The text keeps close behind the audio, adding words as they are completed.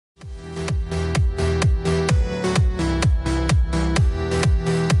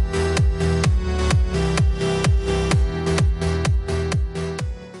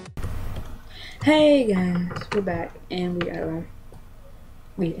Hey guys, we're back, and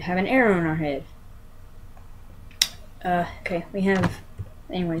we have an arrow in our head. Okay,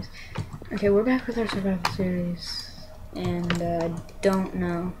 anyways. Okay, we're back with our survival series, and I don't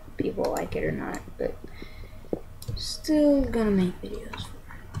know if people like it or not, but still gonna make videos for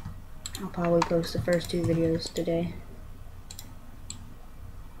it. I'll probably post the first 2 videos today,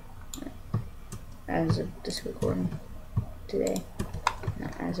 as of this recording today,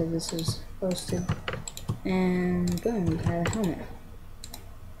 not as of this is posted. And boom, we have a helmet.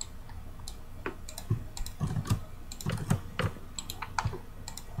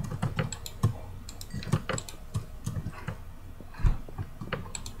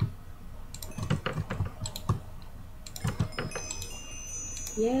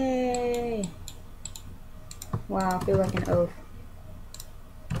 Yay! Wow, I feel like an oath.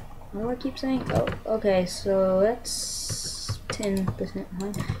 What do I keep saying? Oh, okay, so that's 10%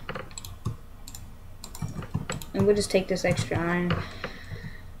 high. And we'll just take this extra iron.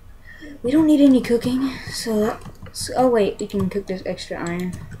 We don't need any cooking, so that's... Oh wait, we can cook this extra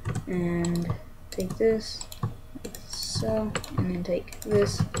iron. And take this, like so, and then take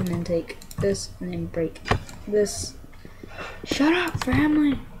this, and then take this, and then break this. Shut up,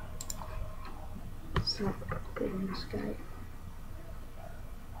 family! Stop breaking this guy.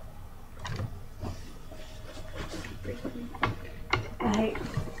 I hate...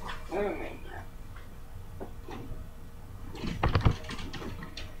 Oh my god.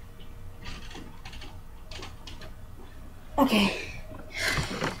 Okay,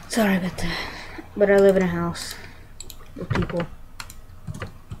 sorry about that, but I live in a house with people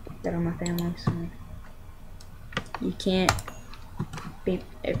that are my family, so you can't be...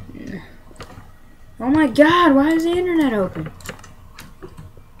 Oh my god, why is the internet open?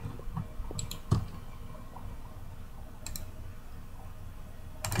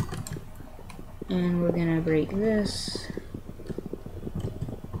 And we're gonna break this.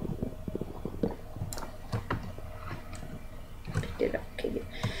 Picked it up, okay, good.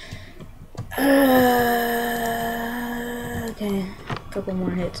 Okay, a couple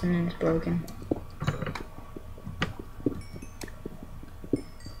more hits and then it's broken.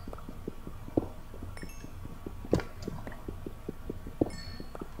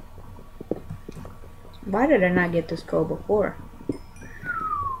 Why did I not get this coal before?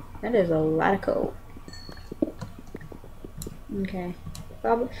 That is a lot of coal. Okay,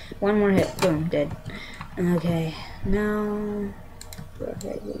 probably one more hit, boom, dead. Okay, now go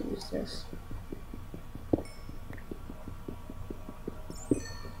ahead and use this.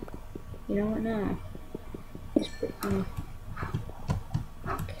 You know what now? Just put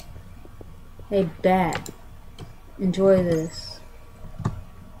okay. Hey, bat, enjoy this.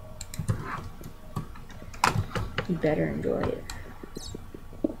 You better enjoy it.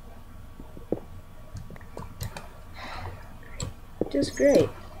 Just great.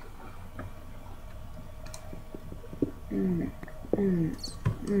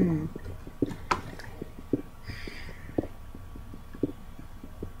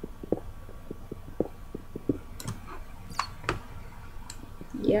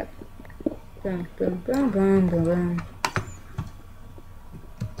 Yep. Boom, boom, boom, boom, boom, boom.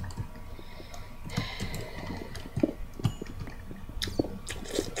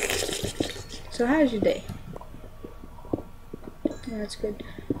 So how's your day? Yeah, that's good.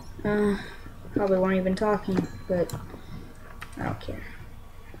 Probably weren't even talking, but I don't care.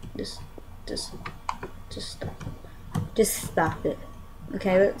 Just stop. Just stop it.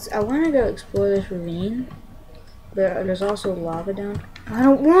 Okay, I want to go explore this ravine, but there's also lava down. I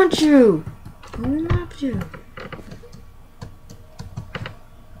don't want you! I don't want you!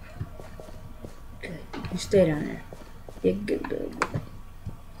 Good. You stay down there. You're good, good, good.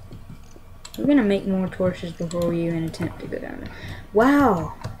 We're gonna make more torches before we even attempt to go down there.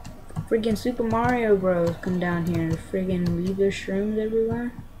 Wow! Friggin' Super Mario Bros. Come down here and friggin' leave their shrooms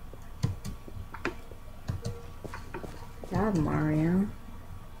everywhere. God, Mario.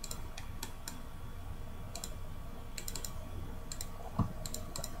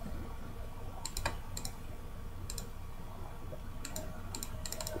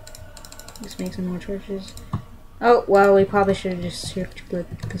 Let's make some more torches. Oh, well, we probably should have just shift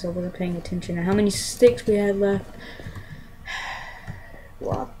clicked because I wasn't paying attention to how many sticks we had left.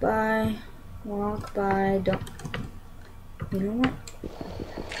 Walk by, don't. You know what?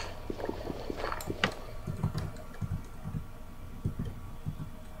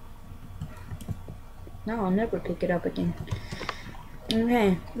 No, I'll never pick it up again.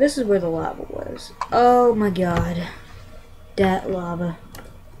 Okay, this is where the lava was. Oh my god. That lava.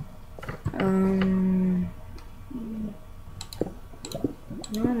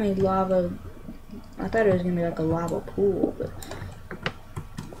 Normally lava I thought it was gonna be like a lava pool, but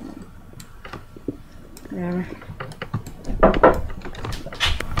whatever.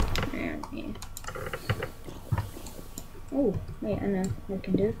 Yeah. Oh, wait, I know what I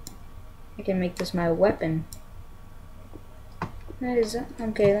can do. I can make this my weapon. That is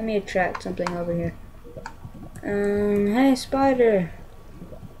okay. Let me attract something over here. Hey, spider.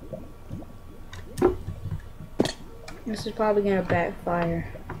 This is probably gonna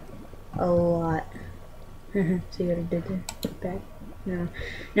backfire a lot. See what I did there? Back? No,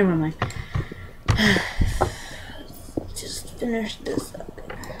 never mind. Just finish this up.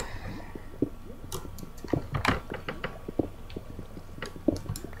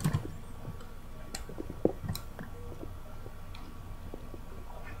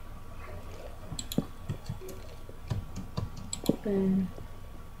 Boom.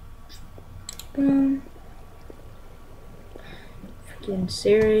 Boom. Freaking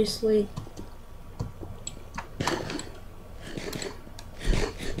seriously?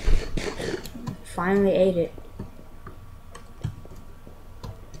 Finally ate it.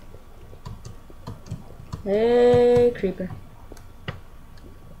 Hey, creeper.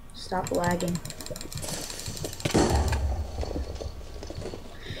 Stop lagging.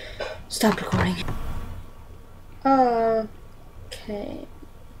 Stop recording. Okay.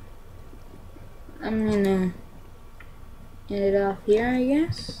 I'm gonna end it off here, I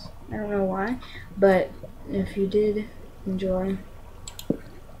guess. I don't know why, but if you did enjoy,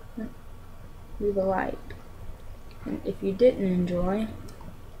 leave a like. And if you didn't enjoy,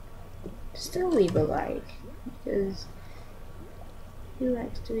 still leave a like, because he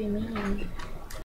likes to be mean.